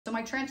So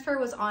my transfer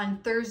was on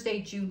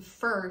Thursday, June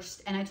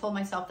 1st, and I told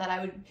myself that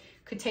I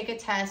could take a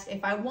test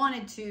if I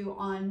wanted to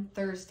on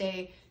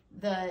Thursday,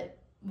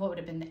 what would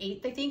have been the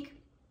 8th, I think.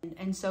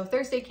 And so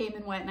Thursday came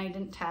and went and I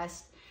didn't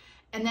test.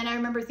 And then I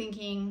remember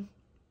thinking,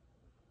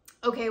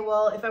 okay,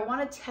 well, if I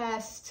want to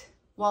test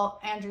while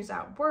Andrew's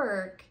at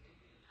work,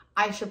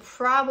 I should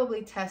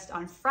probably test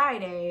on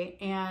Friday,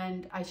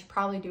 and I should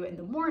probably do it in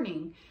the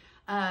morning.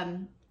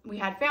 We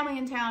had family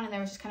in town and there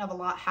was just kind of a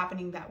lot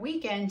happening that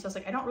weekend. So I was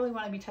like, I don't really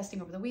want to be testing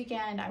over the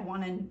weekend. I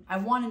want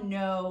to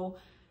know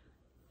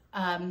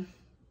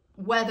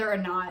whether or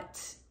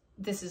not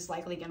this is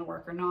likely going to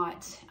work or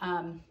not.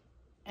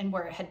 And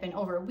where it had been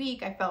over a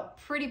week, I felt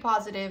pretty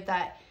positive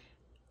that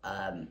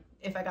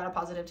if I got a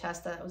positive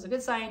test, that was a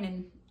good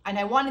sign. And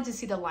I wanted to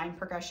see the line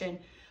progression,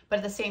 but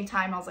at the same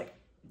time, I was like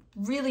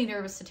really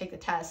nervous to take the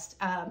test.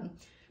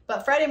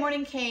 But Friday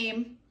morning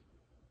came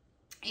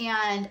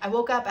and I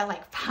woke up at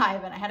like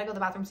 5 and I had to go to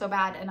the bathroom so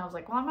bad. And I was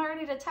like, well, I'm not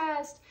ready to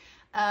test.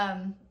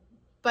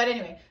 But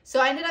anyway, so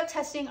I ended up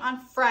testing on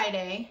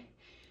Friday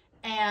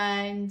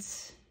and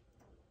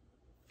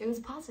it was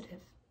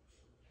positive.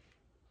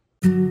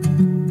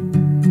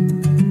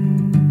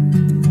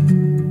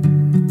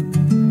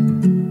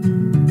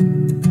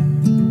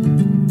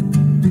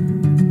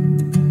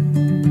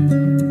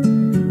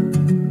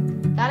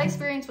 That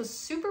experience was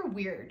super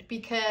weird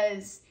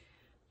because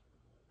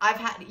I've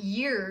had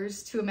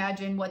years to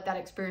imagine what that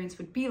experience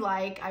would be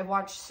like. I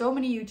watched so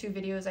many YouTube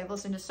videos. I've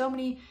listened to so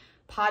many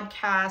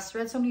podcasts,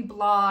 read so many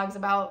blogs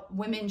about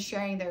women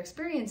sharing their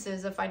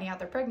experiences of finding out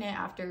they're pregnant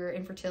after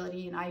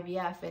infertility and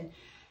IVF.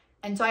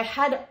 And so I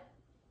had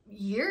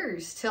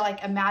years to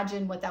like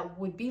imagine what that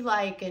would be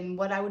like and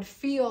what I would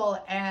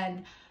feel.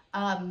 And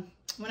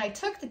when I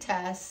took the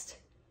test,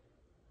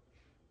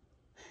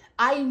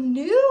 I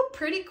knew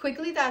pretty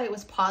quickly that it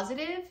was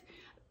positive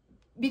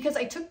because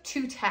I took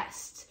 2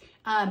 tests.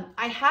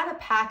 I had a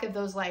pack of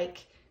those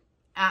like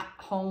at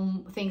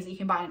home things that you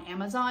can buy on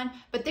Amazon,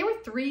 but they were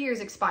 3 years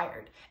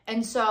expired.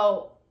 And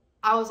so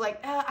I was like,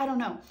 I don't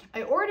know.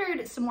 I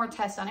ordered some more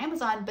tests on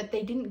Amazon, but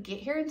they didn't get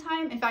here in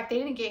time. In fact, they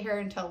didn't get here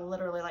until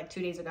literally like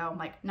 2 days ago. I'm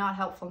like, not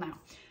helpful now,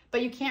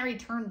 but you can't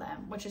return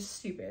them, which is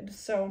stupid.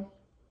 So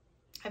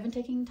I've been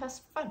taking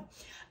tests for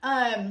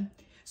fun.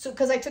 So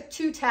cause I took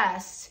 2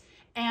 tests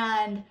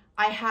and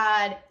I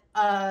had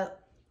a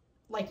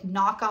like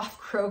knockoff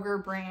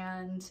Kroger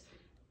brand,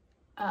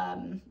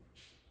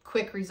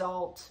 quick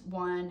result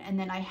one, and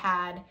then I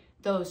had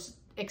those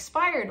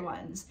expired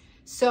ones.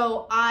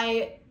 So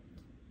I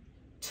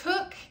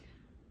took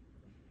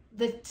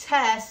the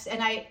test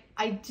and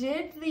I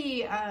did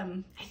the,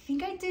 I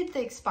think I did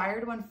the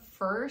expired one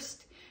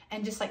first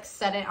and just like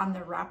set it on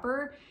the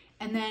wrapper.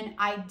 And then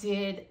I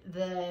did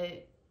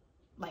the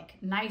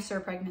like nicer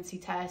pregnancy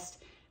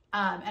test,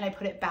 and I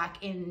put it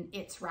back in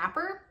its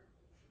wrapper.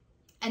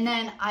 And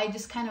then I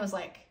just kind of was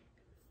like,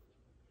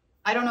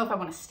 I don't know if I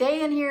want to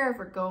stay in here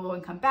or go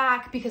and come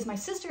back, because my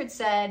sister had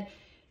said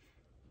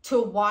to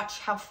watch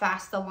how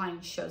fast the line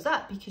shows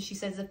up, because she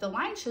says if the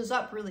line shows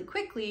up really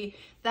quickly,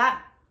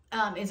 that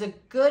is a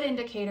good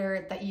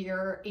indicator that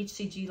your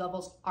HCG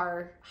levels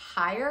are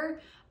higher.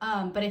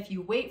 But if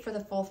you wait for the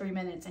full 3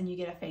 minutes and you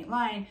get a faint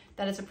line,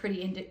 that is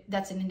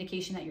that's an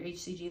indication that your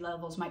HCG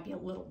levels might be a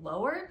little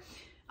lower.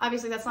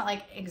 Obviously that's not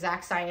like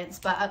exact science,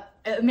 but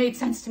it made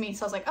sense to me.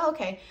 So I was like, oh,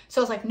 okay. So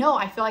I was like, no,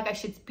 I feel like I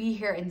should be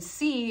here and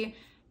see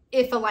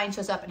if a line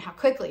shows up and how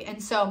quickly.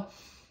 And so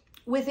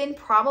within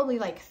probably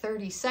like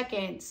 30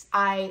 seconds,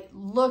 I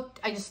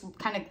just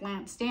kind of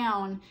glanced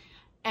down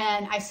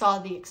and I saw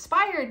the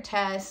expired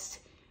test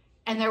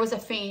and there was a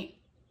faint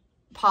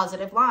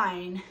positive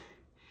line.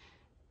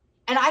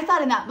 And I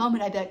thought in that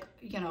moment, I'd be like,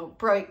 you know,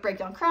 break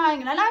down crying.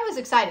 And I was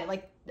excited,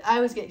 like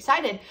I was getting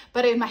excited,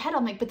 but in my head,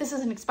 I'm like, but this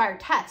is an expired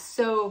test.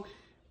 So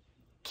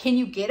can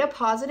you get a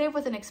positive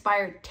with an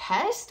expired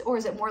test, or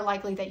is it more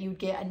likely that you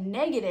get a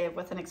negative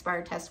with an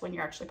expired test when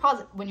you're actually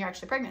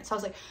pregnant? So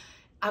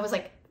I was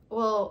like,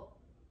 well,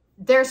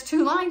 there's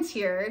 2 lines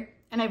here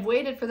and I've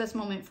waited for this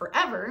moment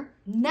forever.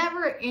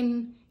 Never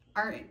in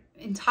our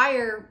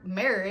entire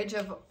marriage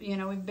of, you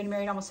know, we've been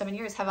married almost 7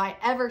 years, have I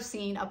ever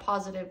seen a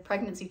positive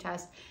pregnancy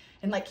test.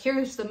 And like,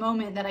 here's the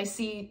moment that I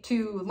see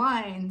 2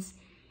 lines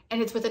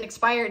and it's with an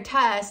expired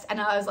test.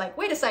 And I was like,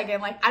 wait a second,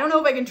 like, I don't know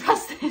if I can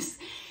trust this.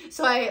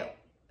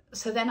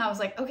 So then I was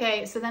like,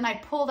 okay. So then I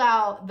pulled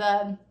out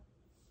the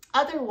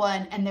other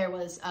one and there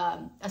was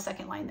a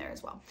second line there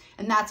as well.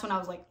 And that's when I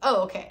was like,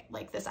 oh, okay,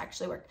 like this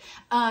actually worked.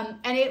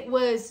 And it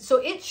was,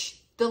 so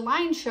the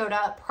line showed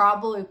up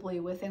probably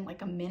within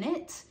like a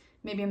minute,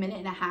 maybe a minute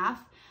and a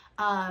half,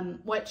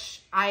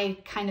 which I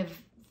kind of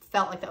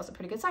felt like that was a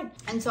pretty good sign.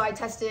 And so I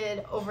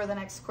tested over the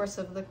next course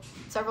of the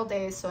several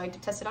days. So I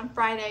tested on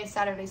Friday,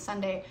 Saturday,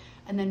 Sunday,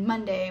 and then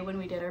Monday when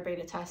we did our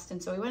beta test.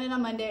 And so we went in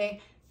on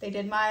Monday, they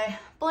did my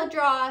blood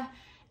draw,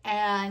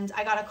 and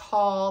I got a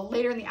call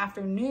later in the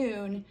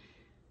afternoon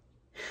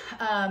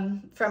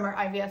from our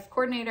IVF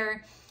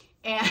coordinator.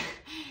 And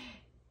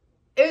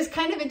it was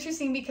kind of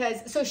interesting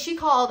because, so she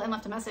called and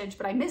left a message,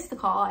 but I missed the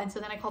call. And so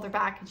then I called her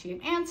back and she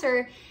didn't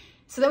answer.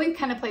 So then we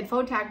kind of played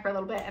phone tag for a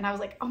little bit, and I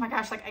was like, oh my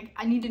gosh, like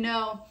I need to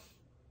know.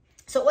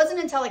 So it wasn't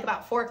until like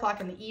about 4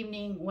 o'clock in the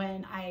evening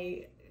when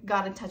I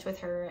got in touch with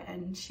her,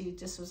 and she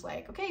just was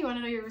like, okay, you want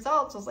to know your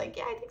results? I was like,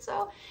 yeah, I think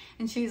so.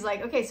 And she's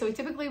like, okay, so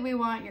we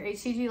want your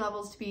HCG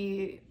levels to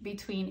be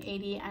between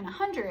 80 and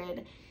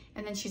 100.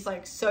 And then she's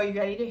like, so you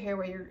ready to hear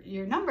where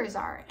your numbers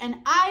are? And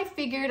I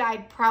figured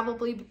I'd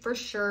probably for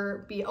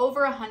sure be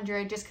over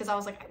 100, just because I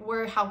was like,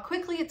 how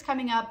quickly it's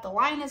coming up. The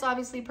line is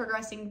obviously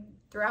progressing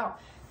throughout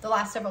the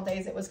last several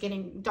days. It was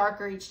getting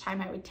darker each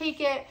time I would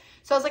take it.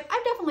 So I was like,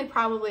 I'm definitely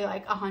probably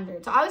like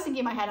 100. So I was thinking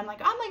in my head, I'm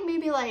like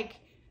maybe like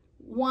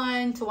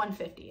 1 to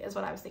 150 is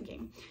what I was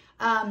thinking.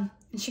 And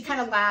she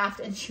kind of laughed,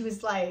 and she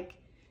was like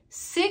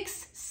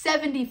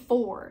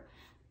 674.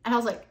 And I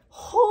was like,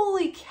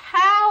 holy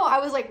cow. I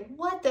was like,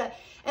 what the?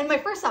 And my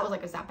first thought was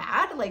like, is that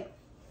bad? Like,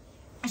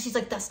 and she's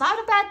like, that's not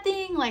a bad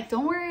thing. Like,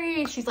 don't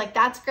worry. She's like,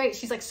 that's great.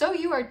 She's like, so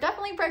you are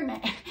definitely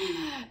pregnant.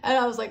 And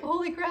I was like,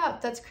 holy crap,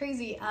 that's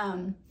crazy.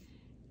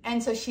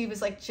 And so she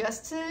was like,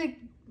 just to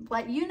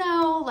let you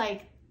know,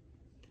 like,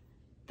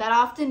 that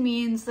often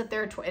means that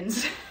they're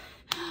twins.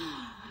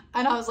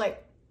 And I was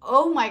like,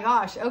 oh my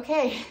gosh,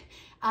 okay.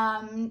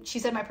 She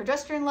said my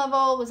progesterone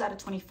level was at a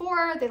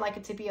 24. They like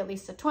it to be at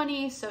least a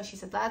 20. So she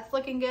said, that's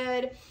looking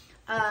good.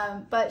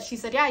 But she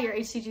said, yeah, your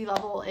HCG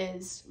level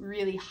is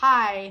really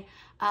high.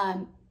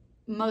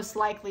 Most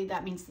likely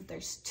that means that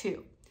there's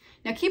 2.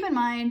 Now keep in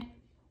mind,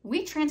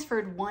 we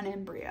transferred 1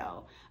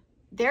 embryo.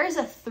 There's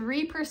a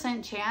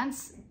 3%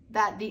 chance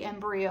that the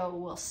embryo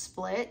will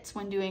split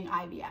when doing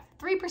IVF,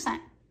 3%.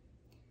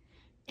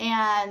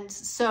 And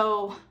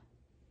so,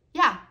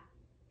 yeah,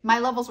 my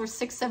levels were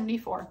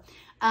 674.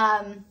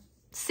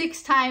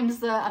 6 times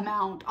the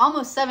amount,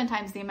 almost 7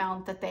 times the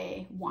amount that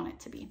they want it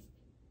to be.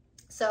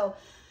 So,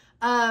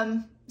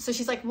 so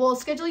she's like, we'll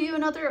schedule you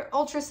another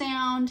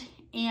ultrasound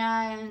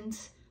and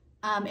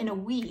in a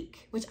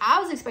week, which I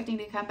was expecting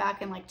to come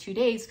back in like 2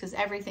 days, because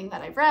everything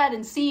that I've read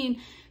and seen,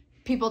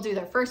 people do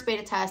their first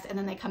beta test and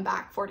then they come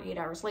back 48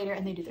 hours later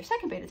and they do their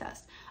second beta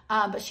test.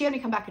 But she had me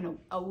come back in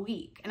a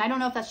week. And I don't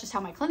know if that's just how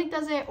my clinic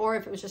does it, or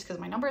if it was just because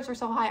my numbers were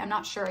so high. I'm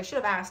not sure. I should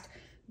have asked.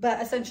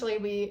 But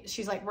essentially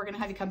she's like, we're going to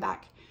have you come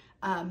back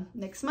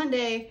next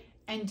Monday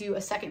and do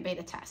a second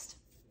beta test.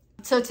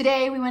 So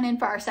today we went in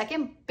for our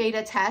second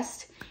beta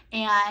test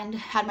and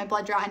had my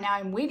blood draw, and now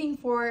I'm waiting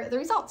for the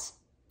results.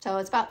 So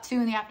it's about 2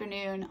 in the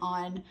afternoon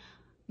on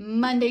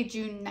Monday,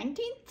 June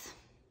 19th.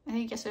 I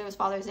think yesterday was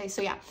Father's Day.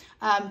 So yeah,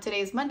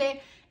 today is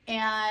Monday,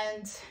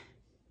 and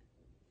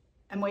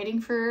I'm waiting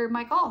for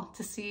my call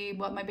to see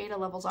what my beta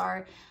levels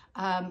are.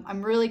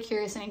 I'm really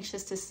curious and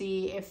anxious to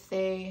see if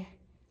they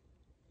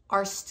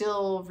are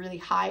still really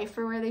high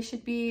for where they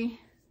should be.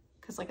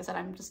 Because like I said,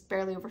 I'm just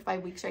barely over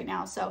 5 weeks right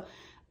now. So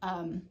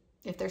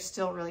if they're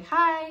still really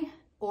high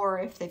or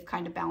if they've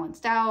kind of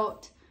balanced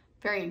out,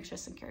 very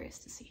anxious and curious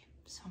to see.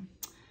 So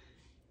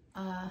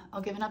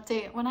I'll give an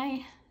update when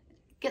I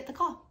get the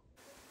call.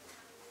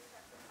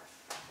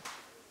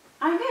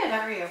 I'm good.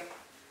 How are you?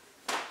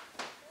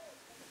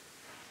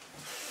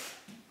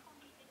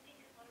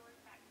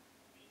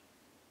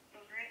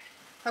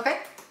 Okay.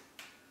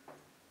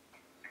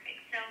 Perfect.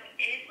 So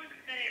it looks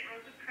good. It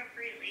rose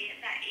appropriately. It's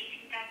at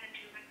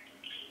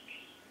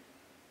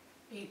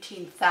 18,218.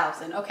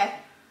 18,000. Okay.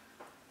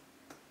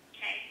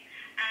 Okay.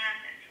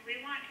 So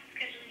we want to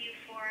schedule you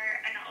for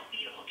an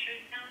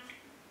ultrasound,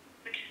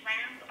 which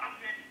lands on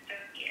the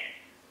 30th.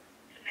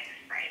 So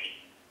next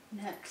Friday.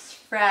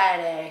 Next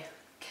Friday.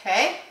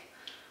 Okay.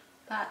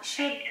 That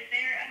should. Okay.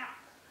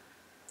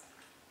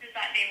 Does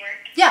that day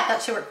work? Yeah,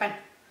 that should work fine.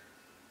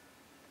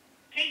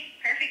 Okay.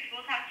 Perfect.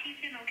 We'll talk to you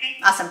soon. Okay.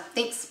 Awesome.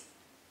 Thanks.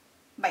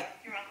 Bye.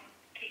 You're welcome.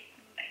 Okay.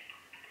 Bye.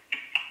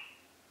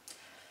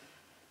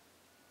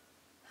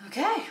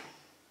 Okay.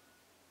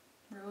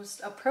 Rose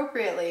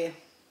appropriately.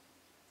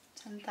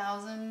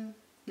 10,000.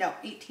 No,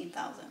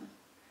 18,000.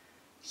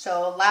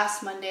 So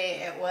last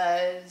Monday it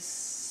was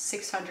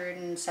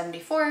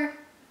 674.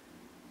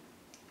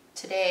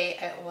 Today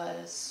it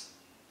was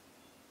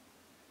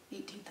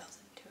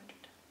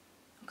 18,200.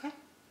 Okay.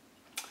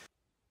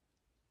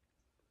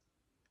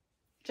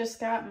 Just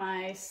got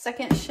my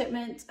second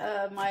shipment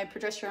of my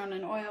progesterone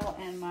and oil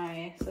and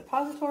my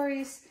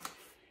suppositories,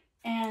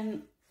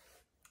 and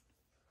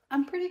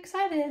I'm pretty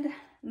excited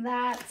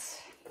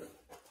that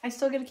I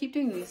still get to keep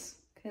doing these,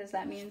 because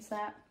that means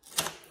that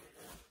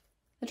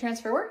the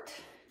transfer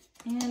worked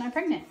and I'm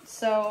pregnant.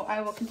 So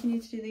I will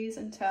continue to do these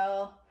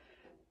until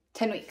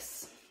 10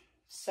 weeks.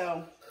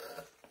 So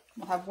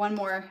we'll have one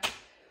more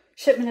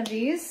shipment of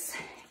these.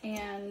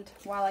 And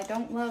while I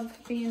don't love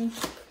being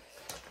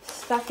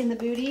stuck in the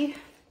booty,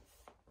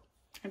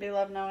 I do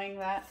love knowing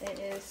that it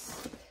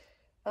is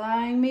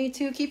allowing me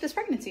to keep this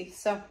pregnancy.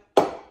 So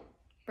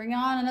bring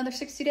on another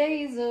 60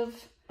 days of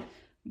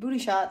booty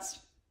shots.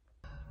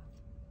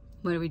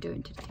 What are we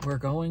doing today? We're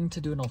going to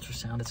do an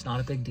ultrasound. It's not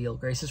a big deal.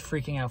 Grace is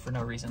freaking out for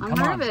no reason. I'm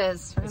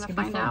nervous. We're going to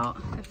find out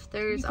if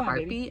there's a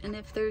heartbeat and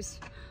if there's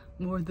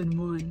more than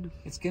one.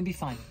 It's going to be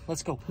fine.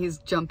 Let's go. He's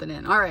jumping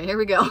in. All right, here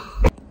we go.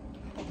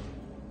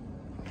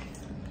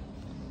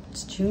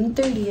 It's June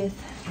 30th.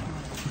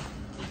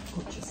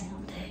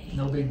 Ultrasound day.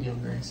 No big deal,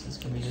 Grace. It's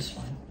gonna be just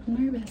fine.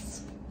 I'm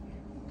nervous.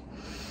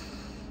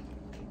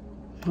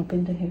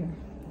 Hoping to hear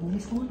at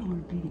least one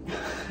heartbeat.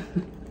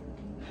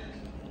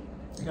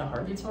 You got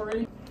heartbeats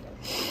already?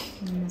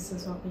 And this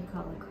is what we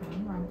call a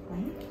crown rump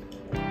plate.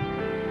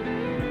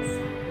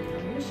 Exactly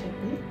where it should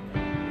be.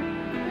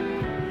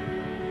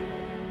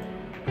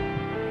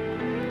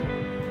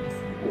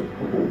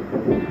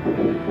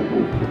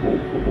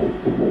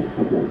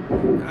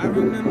 I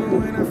remember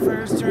when I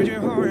first heard your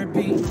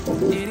heartbeat.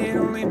 It had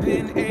only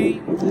been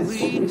 8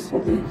 weeks.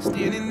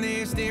 Standing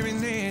there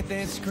staring at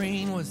that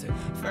screen was the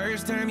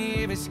first time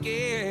you ever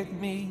scared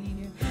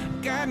me.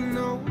 God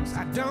knows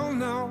I don't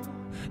know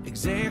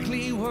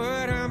exactly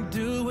what I'm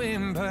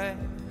doing, but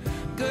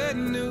good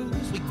news,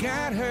 we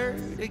got her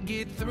to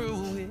get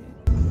through it.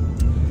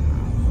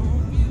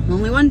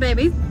 Only one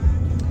baby,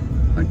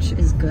 which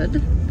is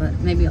good, but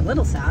maybe a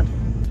little sad.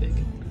 Big.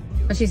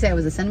 What'd she say, it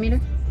was a centimeter?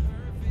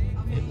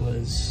 It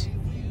was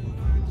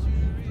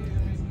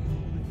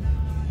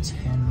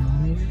 10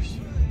 millimeters?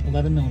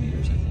 11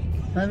 millimeters, I think.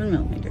 11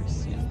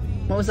 millimeters. Yeah.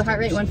 What was the heart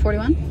rate,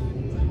 141?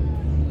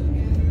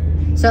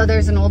 So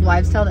there's an old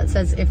wives' tale that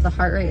says if the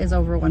heart rate is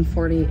over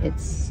 140,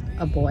 it's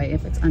a boy.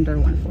 If it's under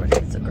 140,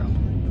 it's a girl.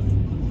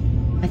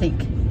 I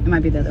think. It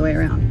might be the other way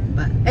around,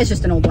 but it's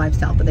just an old wives'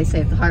 tale. But they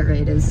say if the heart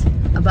rate is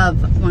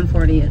above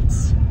 140,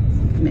 it's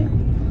male.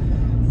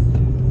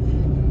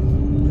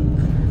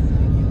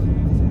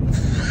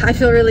 I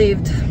feel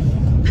relieved.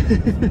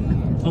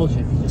 Told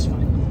you, it's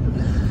fine.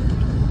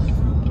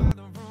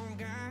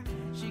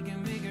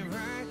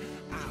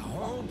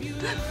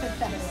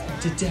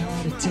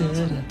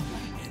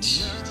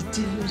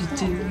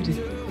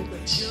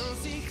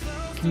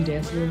 Can you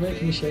dance a little bit?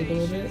 Can you shake a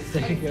little bit?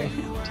 There you go.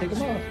 Take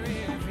them off.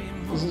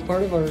 This is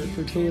part of our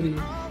fertility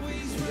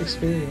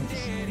experience.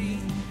 Ready?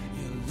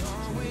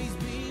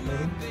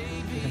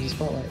 Here comes the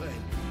spotlight.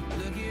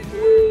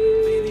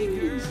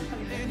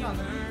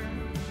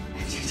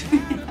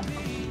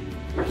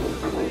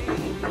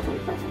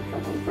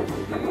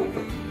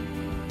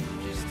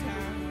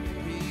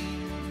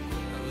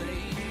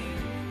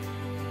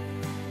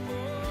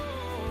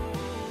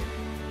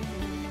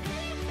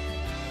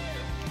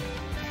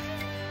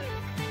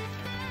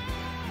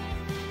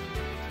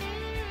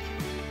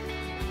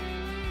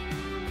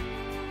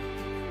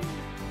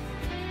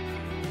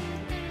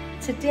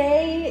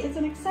 Today is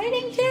an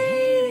exciting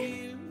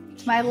day.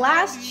 It's my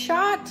last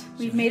shot.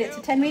 We've made it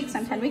to 10 weeks.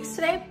 I'm 10 weeks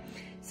today.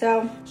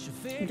 So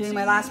I'm doing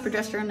my last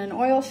progesterone and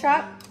oil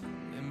shot.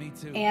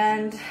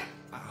 And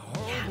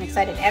yeah, I'm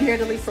excited. I'm here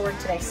to leave for work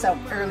today, so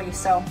early.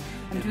 So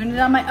I'm doing it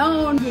on my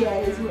own.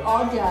 Yes, we're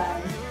all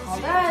done. All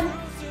done.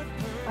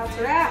 That's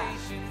a wrap.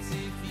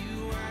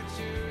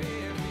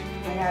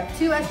 I have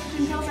 2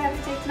 estrogen pills I have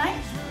to take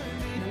tonight.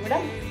 And then we're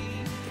done.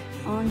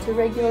 On to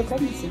regular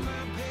pregnancy.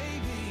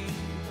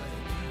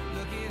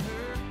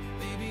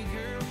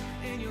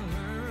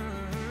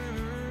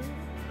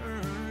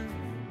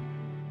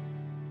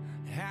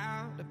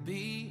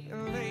 Be a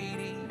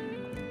lady,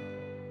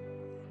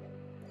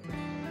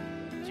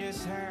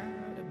 just how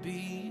to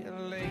be a